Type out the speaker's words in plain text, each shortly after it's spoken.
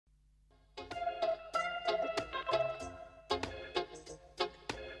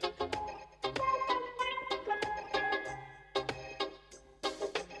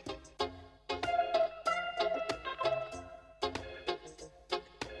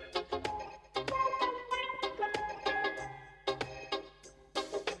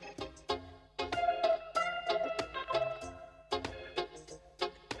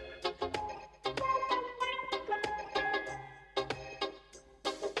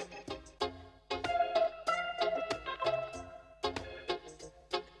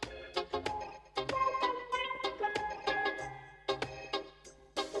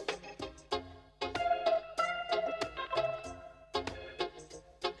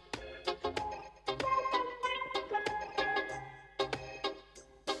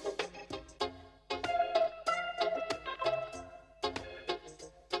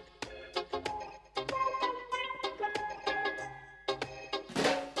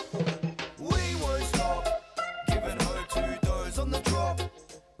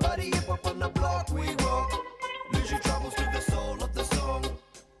Party hip hop on the block, we rock. Lose your troubles to the soul of the song.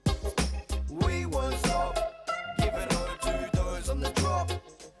 We won't stop, giving her 2 doors on the drop.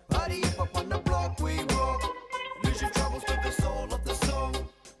 Party hip hop on the block, we rock. Lose your troubles to the soul of the song.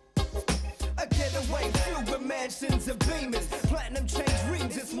 A getaway filled with mansions and beamers, platinum change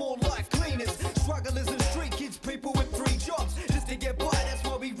rings, it's more like cleaners. Strugglers and street kids, people with 3 jobs just to get by, that's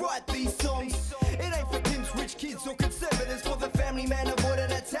why we write these songs. It ain't for pimps, rich kids or conservatives, for the family man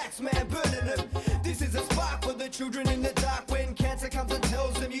avoiding a tax man burning them. This is a spark for the children in the dark, when cancer comes and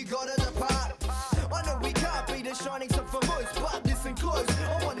tells them you gotta depart. I know we can't be the shining sun for most, but listen close,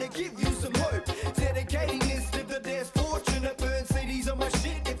 I wanna give you some hope. Dedicating this to the less fortunate, burn CDs on my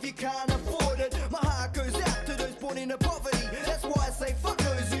shit if you can't afford it. My heart goes out to those born into poverty, that's why I say fuck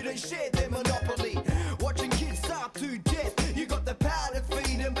those who don't share their monopoly. Watching kids starve to death, you got the power to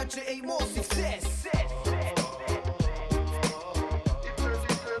feed them, but you eat more success.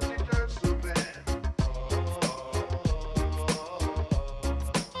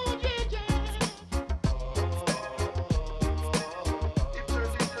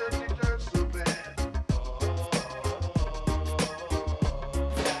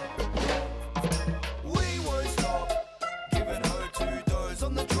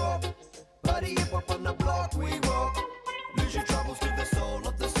 Party hip hop on the block, we rock. Lose your troubles to the soul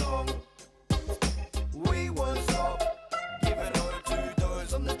of the song. We won't stop, giving her 2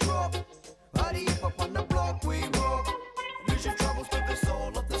 doors on the drop. Party hip hop on the block, we rock. Lose your troubles to the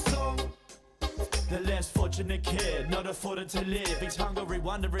soul of the song. The less fortunate kid, not afforded to live. He's hungry,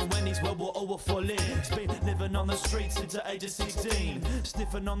 wondering when his world will overfall in. He's been living on the streets since the age of 16,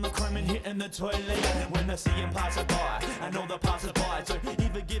 sniffing on the chrome and hitting the toilet. When they see him pass by, and all the passerbys don't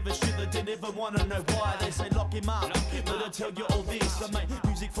even give a shit, they didn't even wanna know why. They say lock him up, but I tell you all this, I make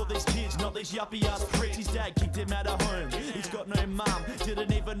music for these kids, not these yuppie ass pricks. His dad kicked him out of home, he's got no mum,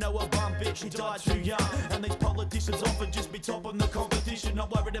 didn't even know a bum bitch, he died too young. And these politicians often just be topping the competition, not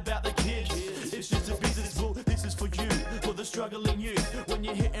worried about the kids. It's just a business, well, this is for you, for the struggling youth. When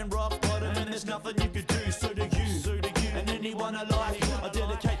you're hitting rock bottom and there's nothing you could do, so do you, so do you, and anyone alive. I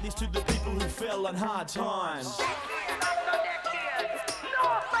dedicate this to the people who fell on hard times.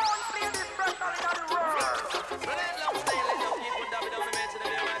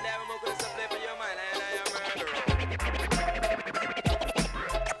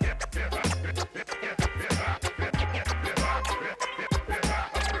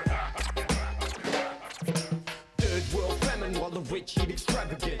 Rich eat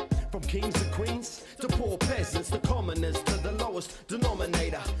extravagant, from kings and queens to poor peasants, the commoners to the lowest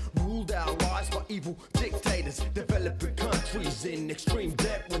denominator. Ruled our lives by evil dictators, developing countries in extreme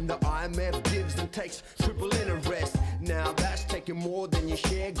debt. When the IMF gives and takes triple interest, now that's taking more than your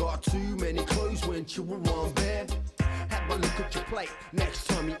share. Got too many clothes when you were one bare. Have a look at your plate next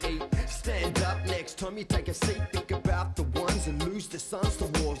time you eat. Stand up next time you take a seat. Think about the ones who lose their sons to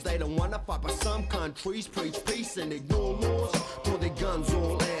wars. They don't wanna fight, but some countries preach peace and ignore laws. Pour their guns